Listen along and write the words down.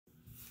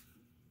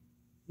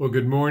Well,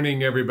 good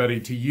morning, everybody,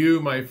 to you,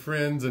 my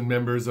friends and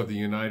members of the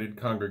United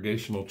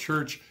Congregational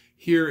Church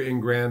here in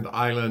Grand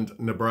Island,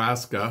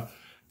 Nebraska.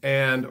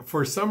 And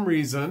for some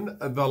reason,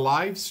 the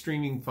live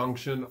streaming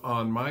function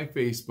on my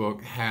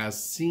Facebook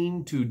has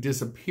seemed to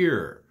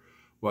disappear.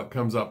 What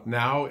comes up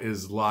now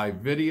is live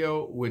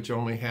video, which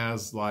only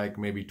has like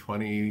maybe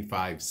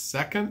 25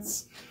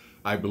 seconds.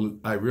 I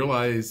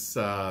realize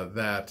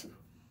that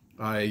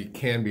I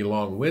can be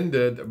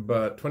long-winded,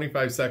 but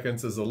 25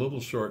 seconds is a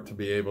little short to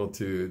be able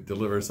to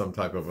deliver some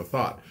type of a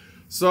thought.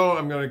 So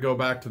I'm going to go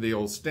back to the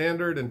old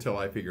standard until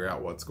I figure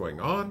out what's going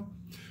on,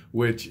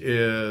 which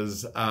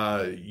is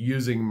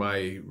using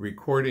my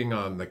recording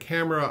on the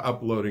camera,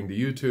 uploading to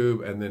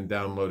YouTube, and then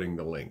downloading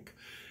the link.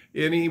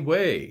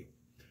 Anyway,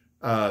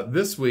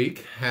 this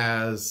week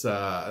has,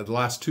 the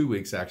last 2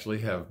 weeks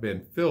actually, have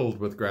been filled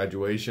with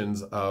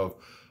graduations of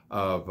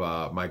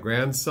my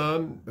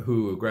grandson,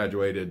 who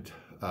graduated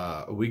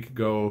a week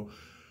ago,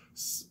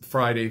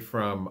 Friday,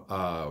 from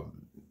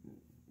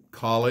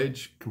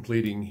college,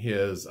 completing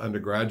his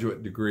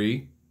undergraduate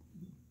degree.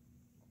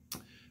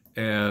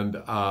 And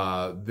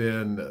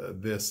then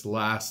this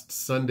last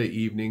Sunday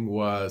evening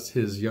was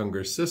his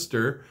younger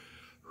sister,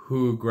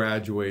 who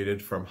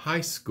graduated from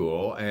high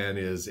school and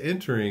is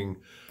entering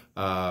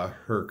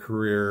her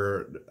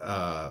career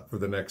for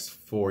the next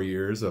 4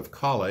 years of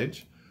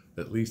college,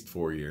 at least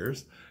 4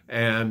 years.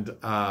 And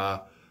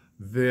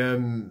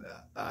then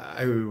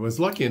I was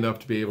lucky enough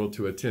to be able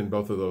to attend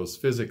both of those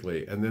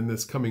physically. And then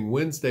this coming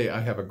Wednesday, I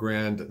have a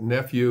grand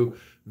nephew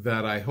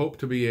that I hope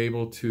to be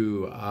able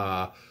to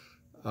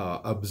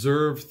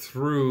observe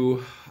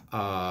through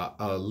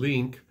a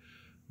link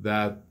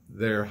that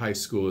their high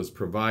school is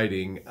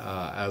providing,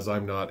 as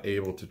I'm not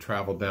able to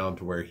travel down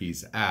to where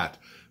he's at.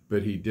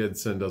 But he did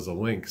send us a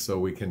link so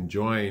we can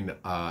join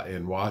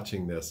in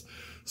watching this.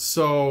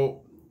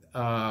 So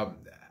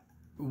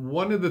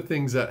one of the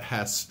things that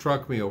has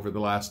struck me over the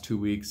last 2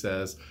 weeks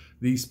as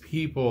these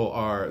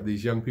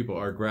young people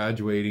are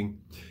graduating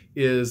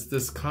is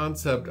this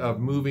concept of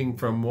moving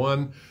from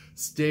one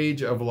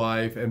stage of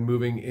life and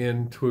moving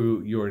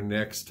into your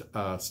next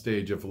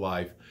stage of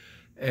life.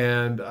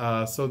 And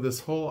so this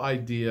whole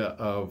idea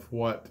of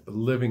what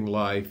living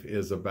life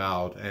is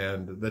about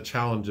and the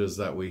challenges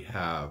that we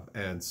have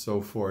and so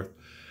forth.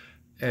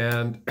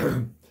 And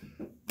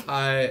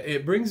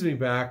it brings me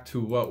back to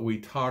what we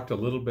talked a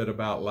little bit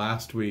about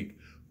last week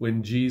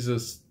when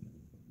Jesus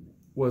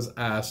was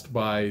asked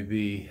by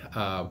the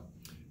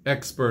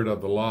expert of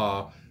the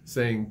law,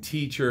 saying,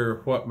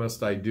 "Teacher, what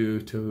must I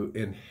do to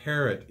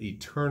inherit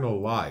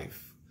eternal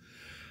life?"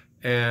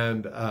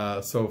 And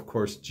so, of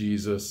course,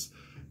 Jesus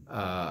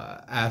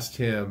asked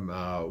him,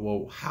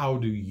 well, how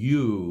do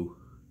you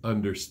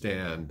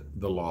understand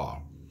the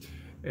law?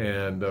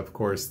 And, of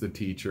course, the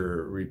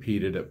teacher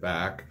repeated it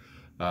back.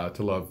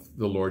 To love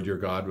the Lord your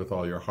God with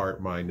all your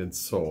heart, mind, and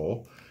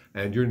soul,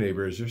 and your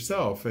neighbor as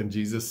yourself. And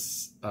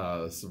Jesus'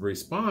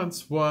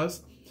 response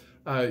was,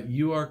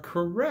 you are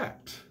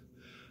correct.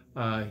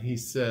 He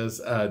says,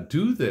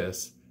 do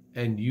this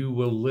and you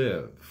will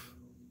live.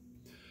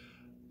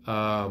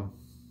 And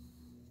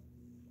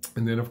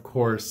then, of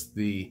course,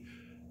 the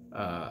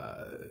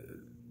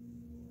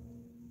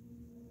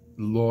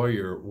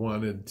lawyer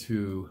wanted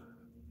to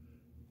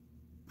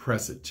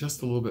press it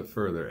just a little bit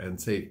further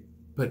and say,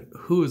 but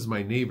who is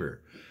my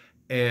neighbor?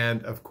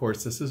 And of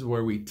course, this is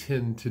where we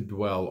tend to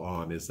dwell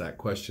on, is that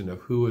question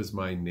of who is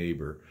my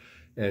neighbor?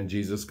 And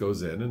Jesus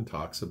goes in and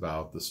talks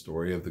about the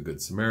story of the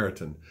Good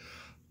Samaritan.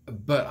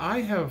 But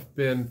I have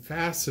been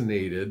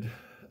fascinated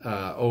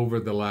over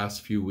the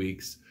last few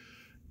weeks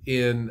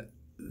in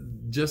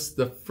just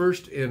the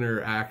first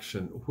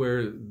interaction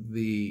where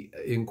the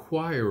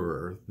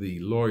inquirer, the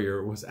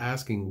lawyer, was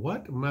asking,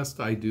 what must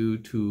I do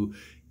to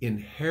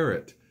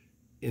inherit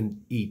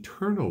in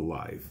eternal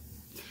life?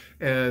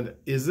 And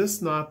is this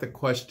not the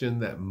question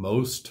that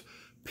most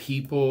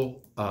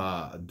people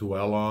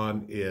dwell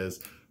on, is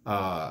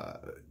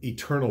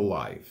eternal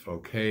life,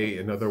 okay?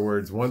 In other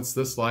words, once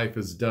this life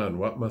is done,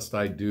 what must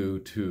I do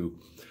to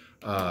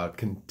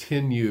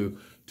continue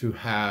to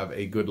have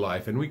a good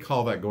life? And we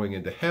call that going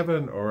into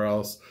heaven, or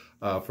else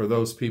for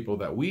those people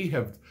that we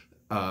have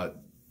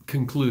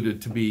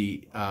concluded to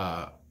be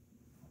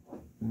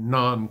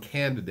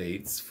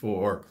non-candidates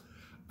for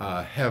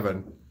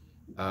heaven,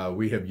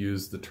 we have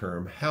used the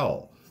term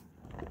hell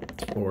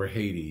or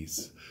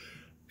Hades.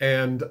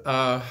 And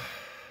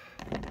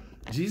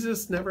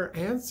Jesus never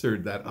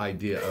answered that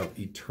idea of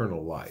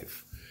eternal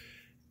life.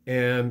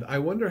 And I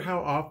wonder how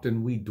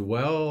often we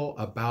dwell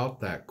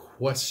about that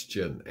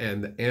question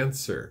and the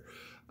answer.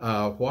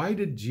 Why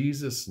did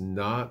Jesus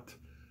not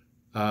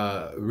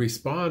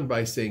respond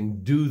by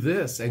saying, do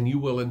this and you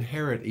will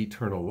inherit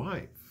eternal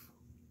life?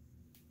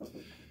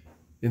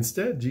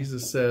 Instead,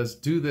 Jesus says,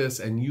 do this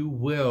and you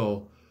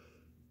will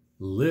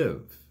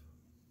live.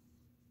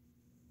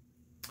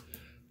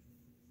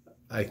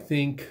 I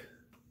think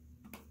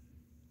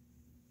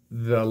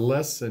the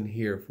lesson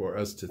here for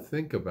us to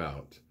think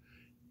about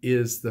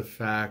is the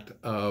fact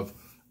of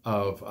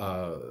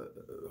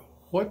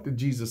what did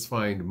Jesus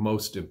find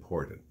most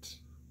important?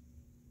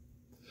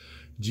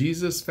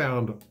 Jesus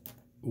found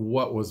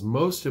what was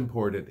most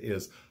important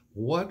is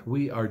what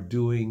we are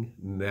doing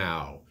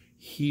now,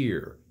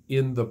 here,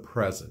 in the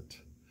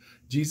present.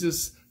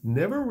 Jesus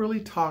never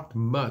really talked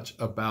much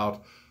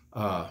about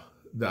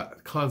the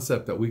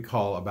concept that we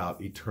call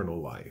about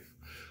eternal life.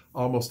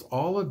 Almost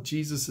all of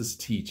Jesus's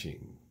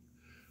teaching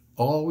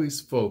always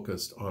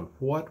focused on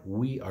what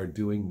we are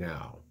doing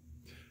now.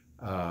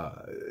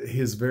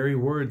 His very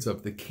words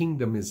of the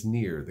kingdom is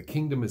near, the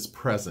kingdom is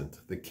present,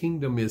 the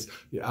kingdom is,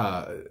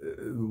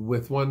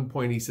 with one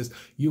point he says,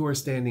 you are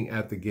standing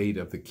at the gate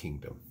of the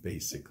kingdom,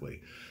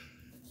 basically.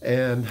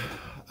 And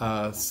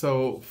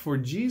so for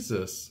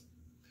Jesus,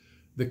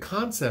 the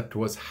concept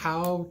was,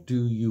 how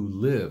do you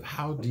live?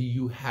 How do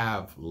you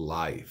have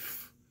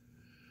life?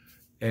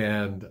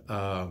 And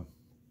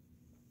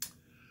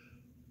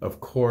of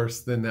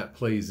course, then that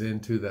plays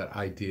into that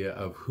idea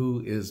of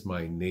who is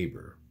my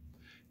neighbor.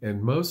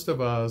 And most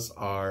of us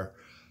are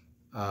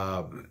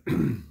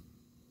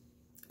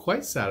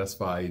quite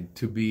satisfied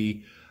to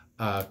be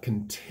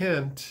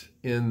content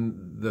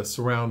in the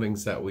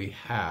surroundings that we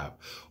have,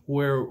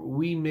 where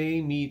we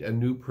may meet a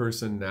new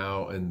person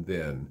now and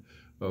then,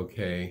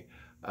 okay,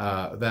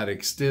 that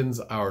extends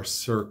our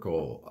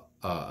circle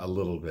a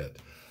little bit.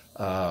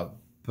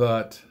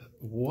 But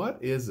what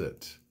is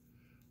it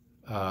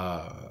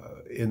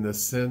in the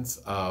sense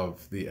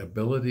of the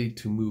ability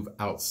to move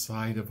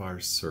outside of our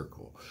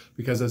circle?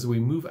 Because as we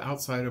move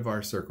outside of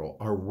our circle,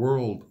 our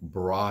world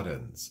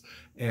broadens.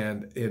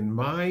 And in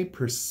my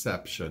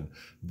perception,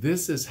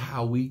 this is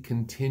how we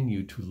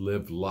continue to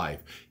live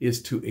life,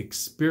 is to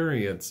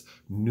experience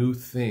new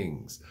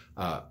things,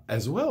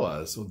 as well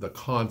as the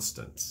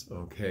constants,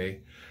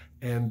 okay?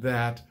 And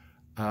that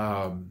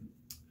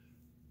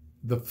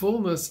the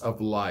fullness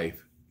of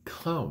life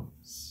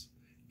comes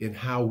in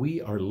how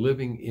we are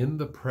living in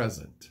the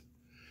present.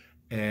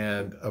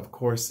 And of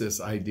course,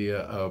 this idea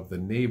of the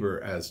neighbor,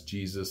 as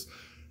Jesus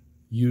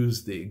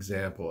used the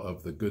example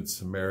of the Good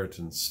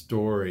Samaritan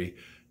story,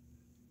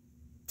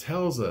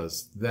 tells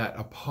us that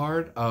a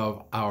part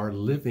of our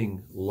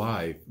living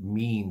life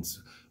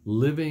means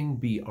living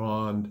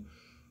beyond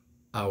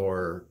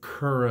our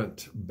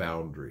current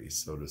boundaries,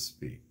 so to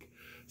speak.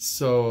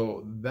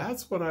 So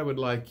that's what I would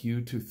like you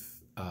to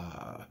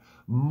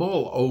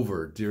mull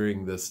over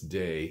during this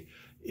day,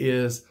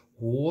 is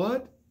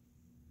what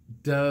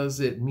does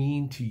it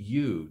mean to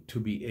you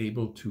to be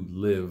able to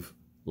live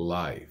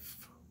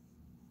life?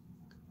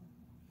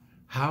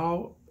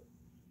 How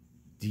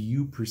do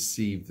you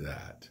perceive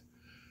that?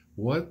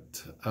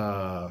 What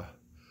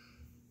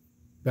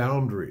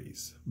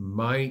boundaries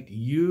might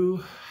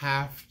you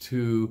have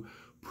to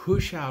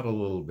push out a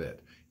little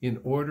bit in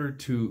order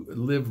to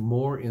live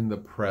more in the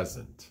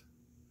present?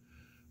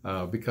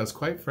 Because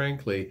quite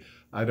frankly,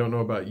 I don't know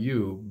about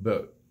you,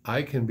 but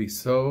I can be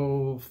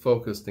so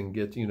focused and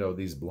get,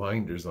 these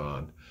blinders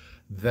on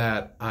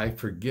that I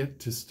forget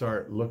to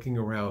start looking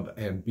around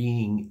and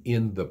being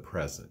in the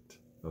present,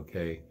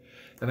 okay?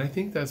 And I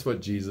think that's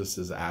what Jesus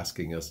is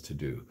asking us to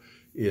do,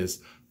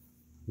 is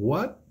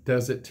what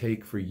does it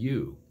take for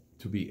you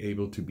to be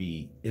able to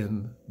be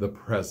in the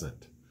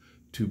present,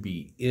 to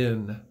be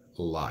in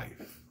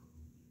life?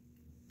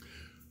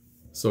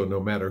 So no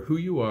matter who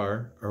you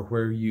are or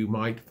where you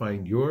might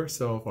find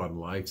yourself on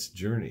life's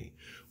journey,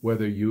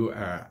 whether you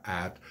are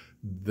at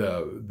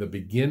the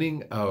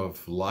beginning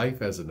of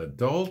life as an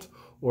adult,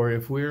 or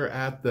if we're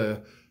at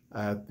the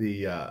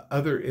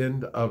other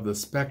end of the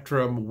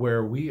spectrum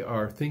where we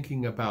are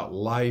thinking about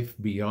life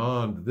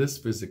beyond this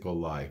physical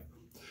life,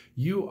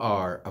 you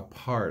are a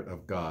part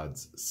of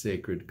God's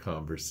sacred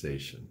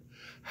conversation.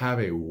 Have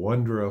a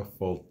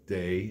wonderful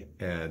day,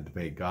 and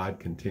may God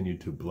continue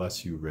to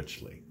bless you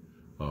richly.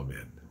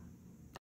 Amen.